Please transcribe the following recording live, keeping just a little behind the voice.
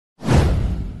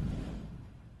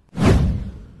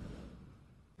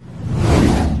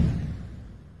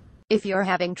If you're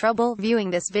having trouble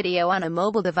viewing this video on a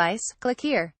mobile device, click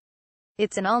here.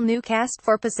 It's an all-new cast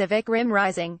for Pacific Rim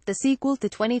Rising, the sequel to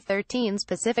 2013's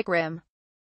Pacific Rim.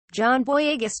 John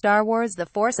Boyega Star Wars The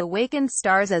Force Awakens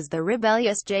stars as the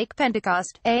rebellious Jake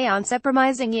Pentecost, a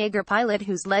uncompromising Jaeger pilot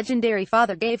whose legendary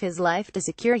father gave his life to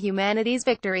secure humanity's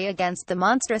victory against the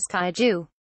monstrous kaiju.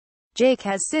 Jake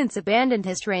has since abandoned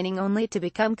his training only to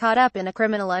become caught up in a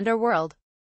criminal underworld.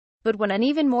 But when an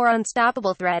even more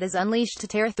unstoppable threat is unleashed to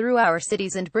tear through our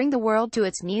cities and bring the world to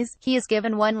its knees, he is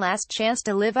given one last chance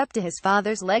to live up to his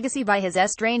father's legacy by his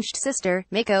estranged sister,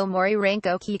 Miko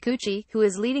Morirenko Kikuchi, who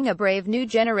is leading a brave new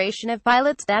generation of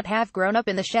pilots that have grown up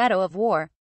in the shadow of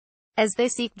war. As they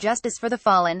seek justice for the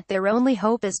fallen, their only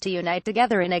hope is to unite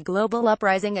together in a global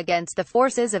uprising against the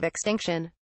forces of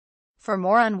extinction. For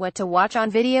more on what to watch on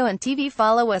video and TV,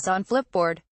 follow us on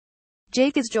Flipboard.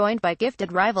 Jake is joined by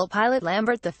gifted rival pilot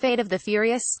Lambert the Fate of the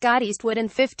Furious Scott Eastwood and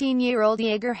 15-year-old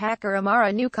Jaeger hacker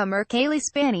Amara newcomer Kaylee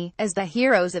Spaney, as the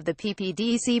heroes of the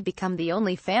PPDC become the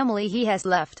only family he has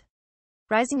left.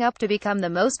 Rising up to become the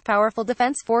most powerful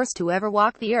defense force to ever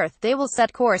walk the earth, they will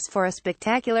set course for a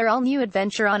spectacular all-new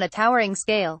adventure on a towering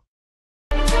scale.